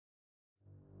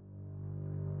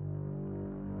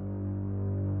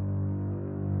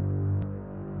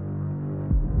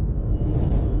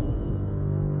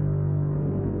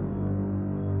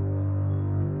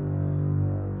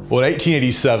Well, in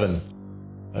 1887,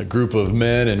 a group of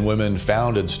men and women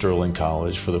founded Sterling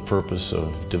College for the purpose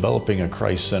of developing a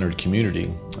Christ-centered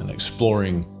community and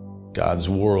exploring God's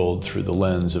world through the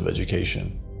lens of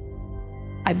education.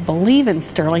 I believe in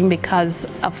Sterling because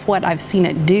of what I've seen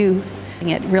it do.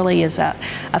 It really is a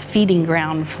feeding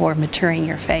ground for maturing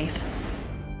your faith.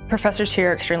 Professors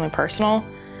here are extremely personal,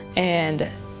 and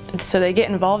so they get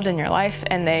involved in your life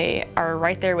and they are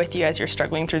right there with you as you're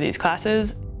struggling through these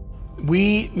classes.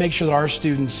 We make sure that our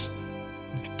students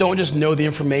don't just know the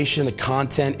information, the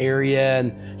content area,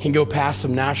 and can go past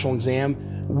some national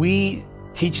exam. We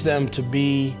teach them to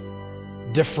be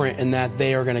different in that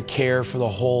they are going to care for the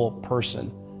whole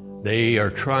person. They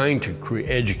are trying to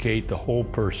educate the whole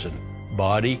person,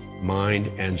 body,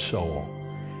 mind, and soul.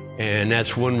 And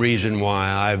that's one reason why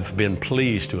I've been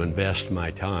pleased to invest my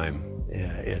time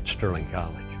at Sterling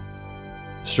College.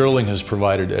 Sterling has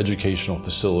provided educational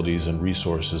facilities and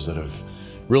resources that have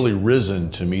really risen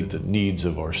to meet the needs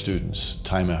of our students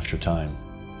time after time.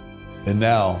 And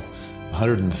now,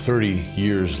 130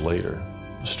 years later,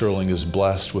 Sterling is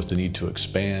blessed with the need to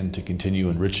expand to continue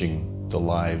enriching the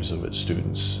lives of its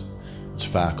students, its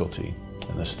faculty,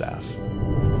 and the staff.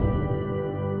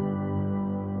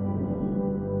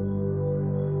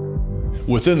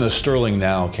 Within the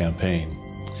SterlingNOW campaign,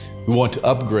 we want to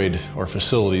upgrade our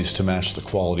facilities to match the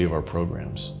quality of our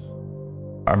programs.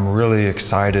 I'm really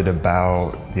excited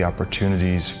about the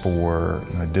opportunities for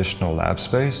additional lab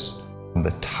space.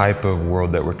 The type of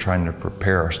world that we're trying to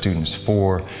prepare our students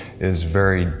for is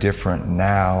very different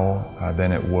now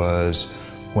than it was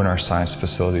when our science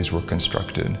facilities were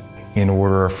constructed. In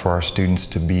order for our students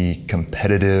to be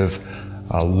competitive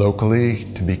locally,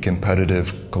 to be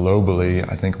competitive globally,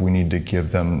 I think we need to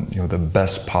give them the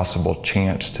best possible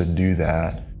chance to do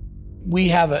that. We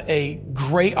have a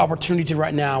great opportunity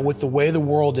right now with the way the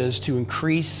world is to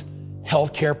increase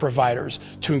healthcare providers,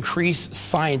 to increase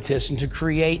scientists, and to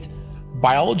create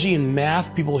biology and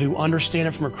math people who understand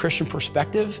it from a Christian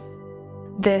perspective.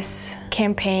 This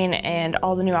campaign and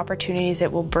all the new opportunities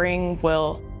it will bring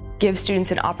will give students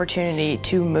an opportunity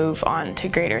to move on to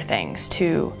greater things,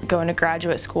 to go into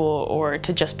graduate school or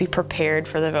to just be prepared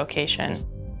for the vocation.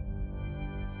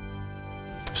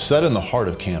 Set in the heart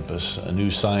of campus, a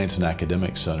new science and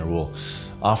academic center will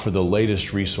offer the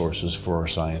latest resources for our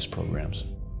science programs.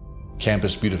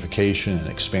 Campus beautification and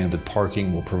expanded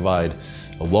parking will provide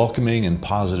a welcoming and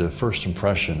positive first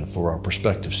impression for our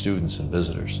prospective students and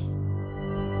visitors.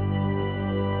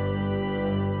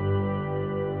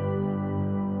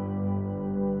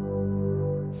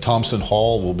 Thompson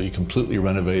Hall will be completely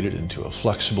renovated into a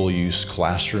flexible use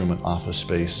classroom and office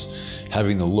space,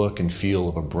 having the look and feel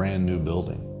of a brand new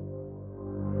building.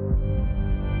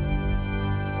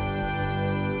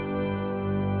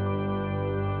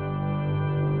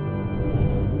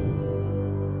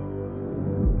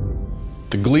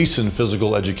 The Gleason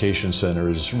Physical Education Center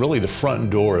is really the front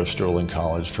door of Sterling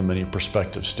College for many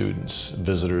prospective students,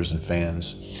 visitors, and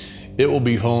fans. It will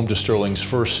be home to Sterling's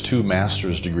first 2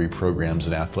 master's degree programs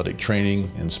in athletic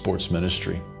training and sports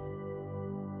ministry.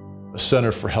 A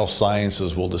Center for Health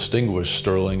Sciences will distinguish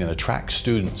Sterling and attract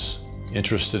students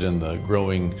interested in the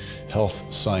growing health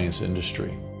science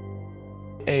industry.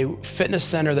 A fitness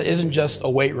center that isn't just a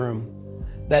weight room,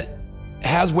 that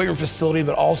has weight room facility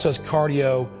but also has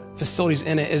cardio facilities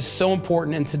in it is so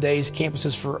important in today's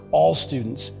campuses for all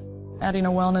students. Adding a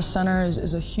wellness center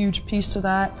is a huge piece to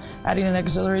that. Adding an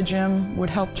auxiliary gym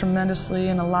would help tremendously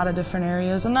in a lot of different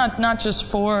areas, and not just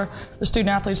for the student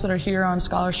athletes that are here on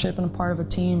scholarship and a part of a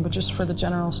team, but just for the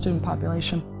general student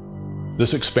population.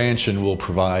 This expansion will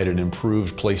provide an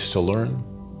improved place to learn,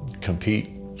 compete,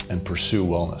 and pursue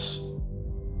wellness.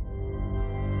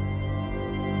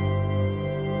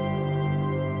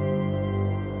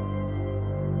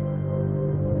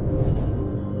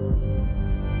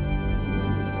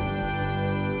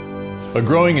 A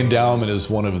growing endowment is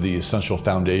one of the essential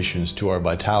foundations to our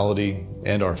vitality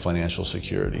and our financial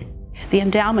security. The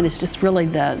endowment is just really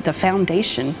the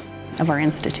foundation of our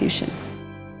institution.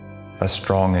 A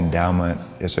strong endowment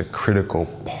is a critical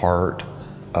part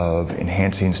of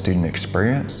enhancing student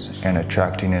experience and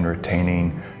attracting and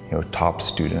retaining top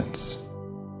students.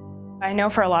 I know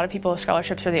for a lot of people,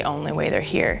 scholarships are the only way they're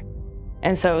here.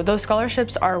 And so those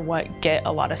scholarships are what get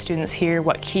a lot of students here,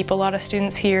 what keep a lot of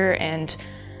students here, and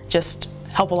just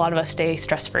help a lot of us stay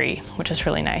stress-free, which is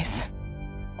really nice.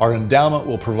 Our endowment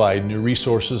will provide new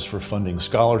resources for funding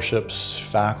scholarships,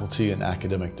 faculty and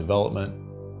academic development,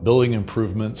 building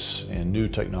improvements, and new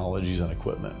technologies and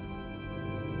equipment.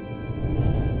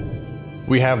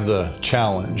 We have the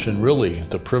challenge and really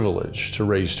the privilege to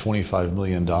raise $25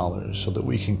 million so that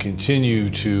we can continue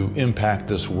to impact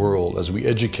this world as we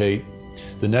educate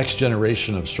the next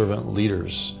generation of servant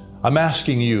leaders. I'm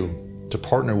asking you to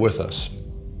partner with us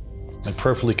and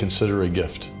prayerfully consider a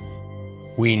gift.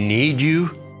 We need you,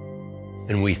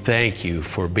 and we thank you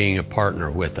for being a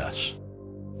partner with us.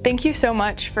 Thank you so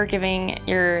much for giving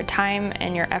your time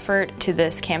and your effort to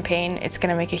this campaign. It's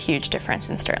going to make a huge difference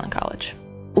in Sterling College.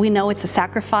 We know it's a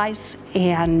sacrifice,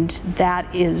 and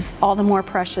that is all the more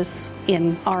precious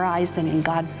in our eyes and in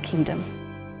God's kingdom.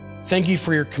 Thank you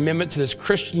for your commitment to this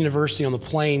Christian university on the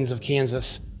plains of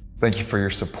Kansas. Thank you for your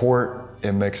support.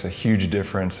 It makes a huge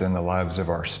difference in the lives of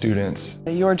our students.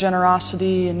 Your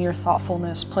generosity and your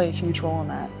thoughtfulness play a huge role in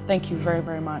that. Thank you very,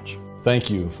 very much. Thank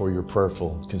you for your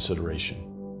prayerful consideration.